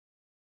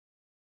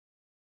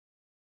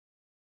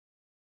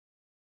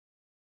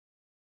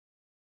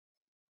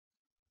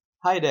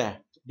Hi there,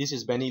 this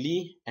is Benny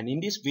Lee, and in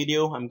this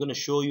video I'm going to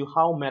show you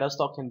how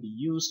MetaStock can be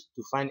used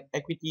to find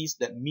equities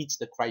that meets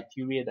the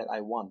criteria that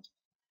I want.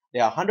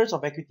 There are hundreds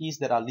of equities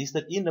that are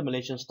listed in the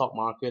Malaysian stock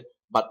market,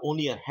 but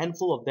only a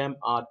handful of them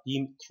are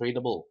deemed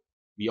tradable.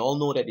 We all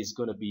know that it's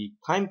going to be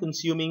time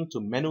consuming to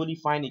manually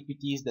find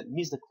equities that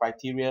meets the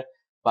criteria,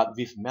 but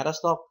with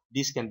MetaStock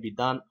this can be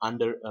done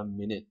under a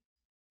minute.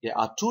 There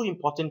are two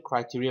important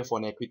criteria for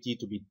an equity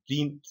to be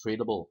deemed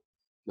tradable.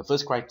 The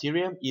first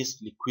criterion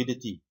is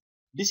liquidity.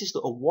 This is to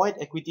avoid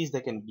equities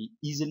that can be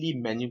easily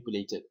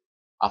manipulated.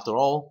 After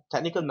all,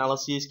 technical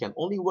analysis can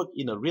only work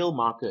in a real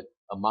market,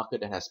 a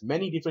market that has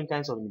many different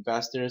kinds of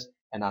investors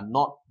and are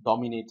not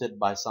dominated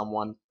by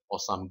someone or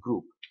some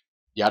group.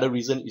 The other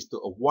reason is to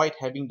avoid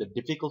having the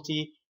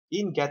difficulty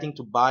in getting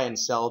to buy and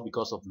sell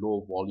because of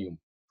low volume.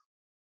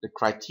 The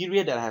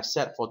criteria that I have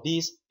set for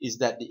this is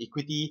that the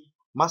equity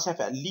must have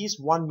at least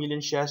 1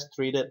 million shares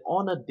traded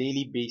on a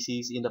daily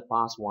basis in the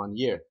past 1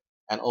 year,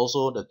 and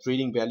also the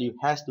trading value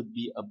has to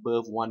be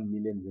above 1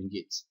 million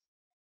ringgits.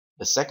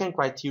 The second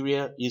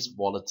criteria is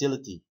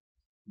volatility.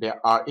 There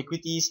are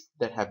equities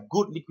that have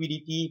good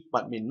liquidity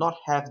but may not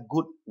have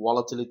good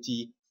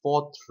volatility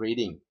for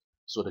trading.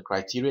 So the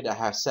criteria that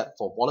I have set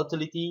for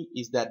volatility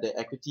is that the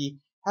equity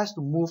has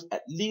to move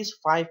at least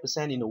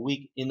 5% in a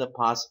week in the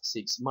past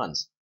 6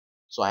 months.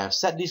 So I have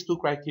set these two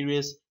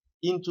criteria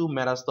into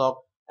MetaStock,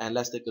 and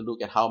let's take a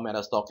look at how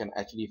MetaStock can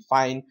actually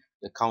find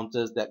the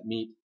counters that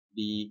meet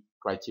the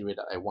criteria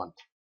that I want.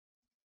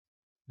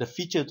 The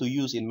feature to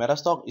use in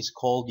MetaStock is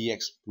called the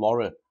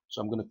Explorer.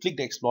 So I'm going to click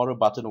the Explorer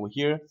button over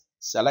here,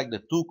 select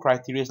the two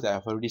criteria that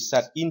I've already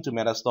set into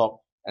MetaStock,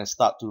 and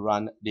start to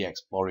run the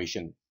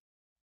exploration.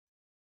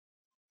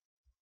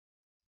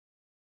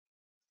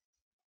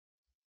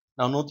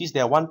 Now notice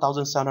there are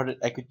 1,700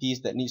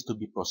 equities that needs to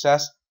be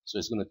processed, so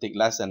it's going to take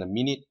less than a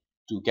minute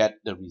to get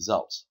the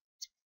results.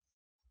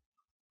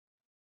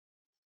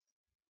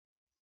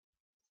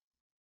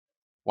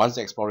 Once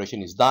the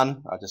exploration is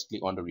done, I'll just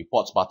click on the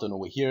reports button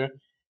over here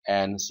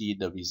and see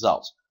the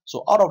results.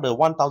 So out of the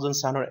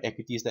 1,700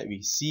 equities that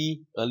we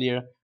see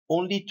earlier,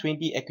 only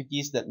 20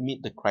 equities that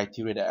meet the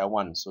criteria that I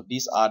want. So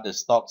these are the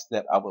stocks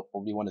that I would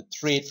probably want to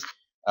trade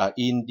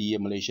in the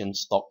Malaysian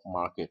stock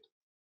market.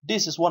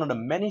 This is one of the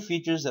many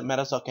features that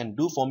MetaStock can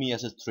do for me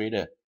as a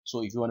trader.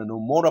 So if you want to know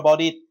more about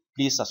it,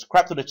 please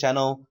subscribe to the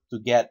channel to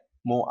get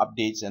more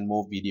updates and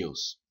more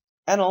videos.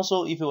 And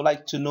also, if you would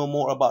like to know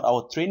more about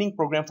our training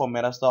program for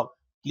MetaStock,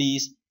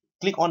 please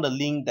click on the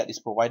link that is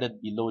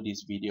provided below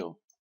this video.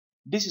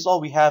 This is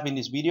all we have in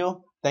this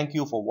video. Thank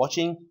you for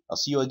watching. I'll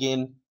see you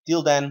again.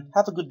 Till then,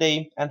 have a good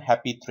day and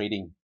happy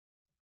trading.